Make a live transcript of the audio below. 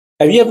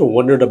Have you ever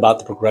wondered about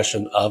the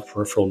progression of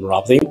peripheral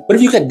neuropathy? What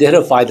if you could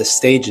identify the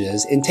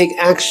stages and take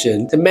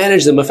action to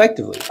manage them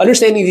effectively?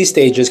 Understanding these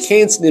stages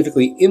can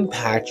significantly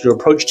impact your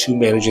approach to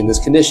managing this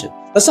condition.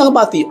 Let's talk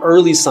about the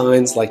early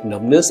signs like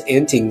numbness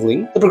and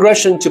tingling, the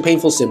progression to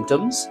painful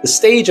symptoms, the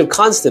stage of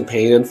constant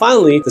pain, and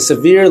finally, the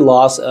severe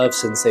loss of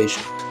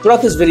sensation.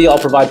 Throughout this video, I'll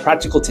provide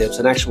practical tips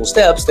and actionable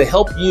steps to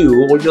help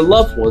you or your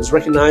loved ones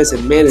recognize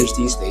and manage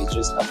these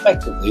stages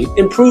effectively,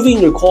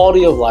 improving your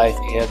quality of life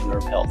and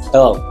nerve health.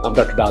 Hello, I'm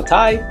Dr. Bao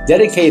Thai,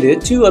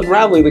 dedicated to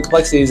unraveling the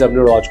complexities of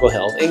neurological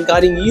health and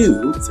guiding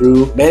you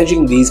through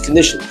managing these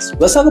conditions.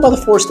 Let's talk about the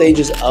 4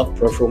 stages of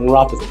peripheral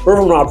neuropathy.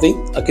 Peripheral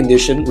neuropathy, a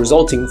condition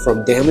resulting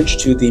from damage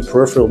to the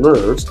peripheral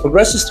nerves,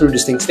 progresses through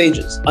distinct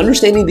stages.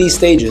 Understanding these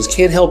stages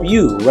can help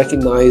you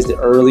recognize the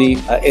early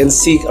and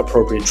seek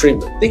appropriate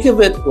treatment. Think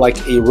of it like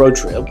a road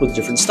trip with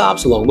different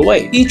stops along the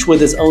way, each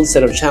with its own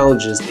set of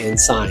challenges and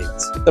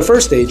signs. The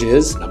first stage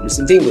is numbness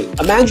and tingling.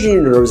 Imagine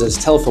your nerves as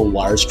telephone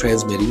wires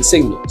transmitting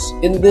signals.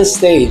 In this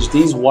stage,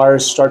 these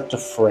wires start to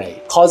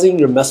fray, causing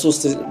your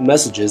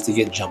messages to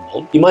get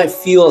jumbled. You might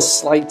feel a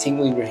slight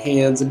tingling in your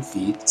hands and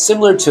feet,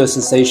 similar to a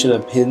sensation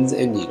of pins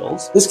and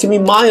needles. This can be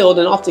mild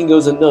and often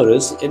goes unnoticed,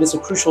 and it's a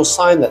crucial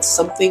sign that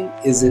something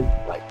isn't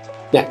right.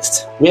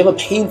 Next, we have a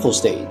painful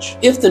stage.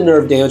 If the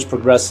nerve damage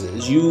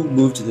progresses, you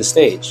move to this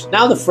stage.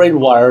 Now the frayed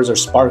wires are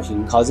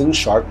sparking, causing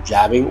sharp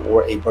jabbing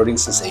or a burning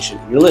sensation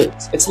in your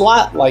limbs. It's a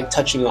lot like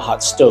touching a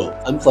hot stove,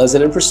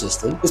 unpleasant and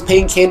persistent. This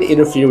pain can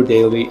interfere with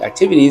daily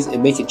activities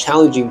and make it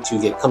challenging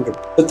to get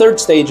comfortable. The third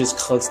stage is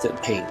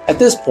constant pain. At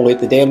this point,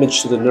 the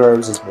damage to the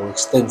nerves is more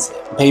extensive.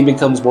 The pain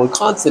becomes more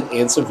constant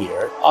and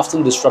severe,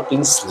 often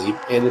disrupting sleep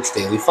and its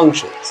daily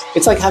functions.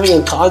 It's like having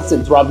a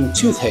constant throbbing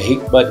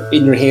toothache, but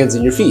in your hands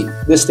and your feet.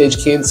 This stage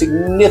can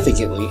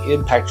significantly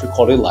impact your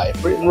quality of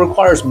life and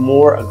requires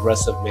more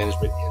aggressive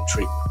management and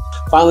treatment.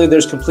 Finally,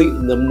 there's complete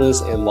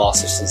numbness and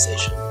loss of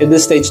sensation. In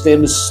this stage,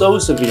 damage is so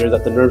severe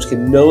that the nerves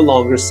can no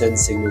longer send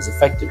signals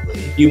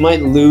effectively. You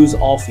might lose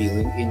all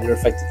feeling in your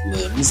affected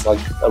limbs,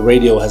 like a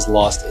radio has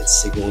lost its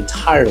signal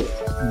entirely.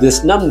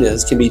 This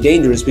numbness can be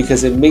dangerous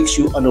because it makes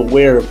you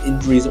unaware of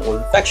injuries or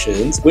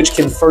infections, which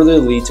can further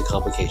lead to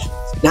complications.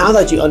 Now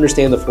that you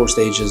understand the 4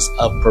 stages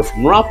of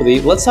peripheral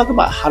neuropathy, let's talk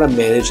about how to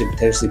manage and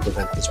potentially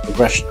prevent this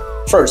progression.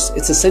 First,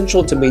 it's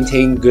essential to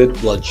maintain good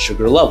blood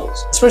sugar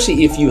levels,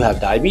 especially if you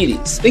have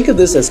diabetes. Think of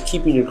this as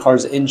keeping your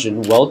car's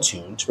engine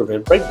well-tuned to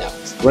prevent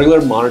breakdowns.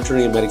 Regular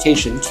monitoring and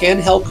medication can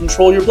help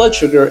control your blood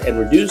sugar and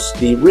reduce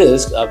the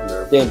risk of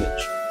nerve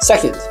damage.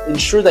 Second,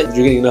 ensure that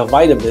you're getting enough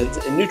vitamins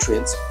and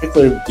nutrients,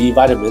 particularly B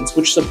vitamins,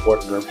 which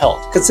support nerve health.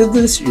 Consider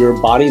this your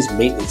body's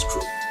maintenance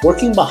crew,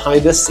 working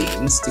behind the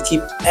scenes to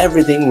keep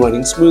everything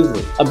running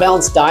smoothly. A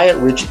balanced diet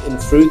rich in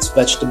fruits,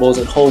 vegetables,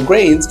 and whole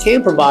grains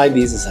can provide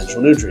these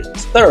essential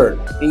nutrients. Third,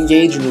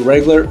 engage in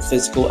regular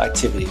physical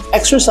activity.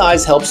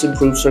 Exercise helps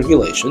improve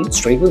circulation,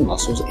 strengthen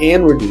muscles,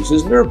 and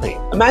reduces nerve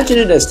pain. Imagine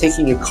it as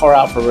taking your car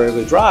out for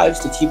regular drives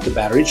to keep the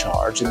battery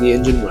charged and the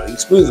engine running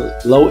smoothly.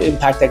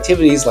 Low-impact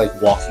activities like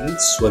walking,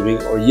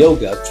 swimming, or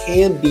yoga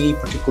can be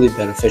particularly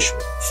beneficial.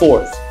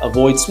 Fourth,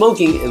 avoid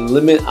smoking and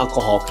limit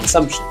alcohol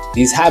consumption.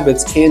 These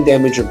habits can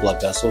damage your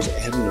blood vessels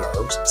and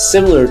nerves,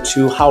 similar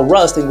to how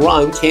rust and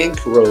grime can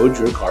corrode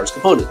your car's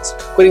components.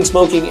 Quitting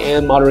smoking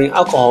and moderating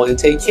alcohol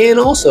intake can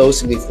also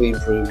significantly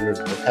improve your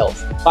nerve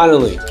health.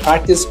 Finally,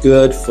 practice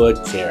good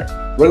foot care.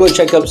 Regular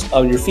checkups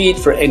of your feet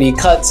for any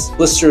cuts,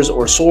 blisters,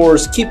 or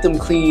sores. Keep them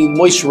clean,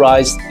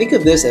 moisturized. Think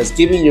of this as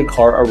giving your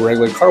car a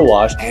regular car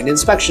wash and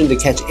inspection to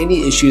catch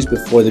any issues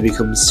before they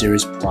become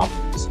serious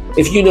problems.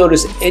 If you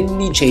notice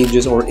any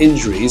changes or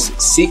injuries,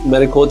 seek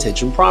medical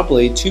attention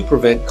promptly to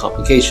prevent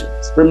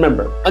complications.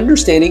 Remember,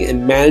 understanding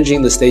and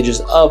managing the stages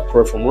of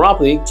peripheral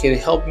neuropathy can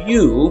help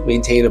you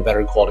maintain a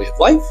better quality of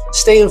life.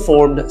 Stay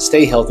informed,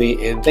 stay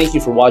healthy, and thank you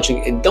for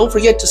watching. And don't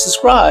forget to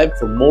subscribe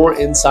for more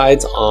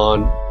insights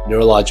on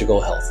neurological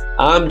health.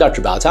 I'm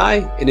Dr. Bao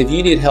Thai, and if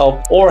you need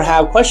help or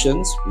have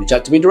questions, reach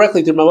out to me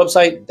directly through my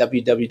website,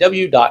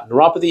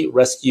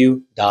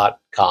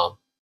 www.neuropathyrescue.com.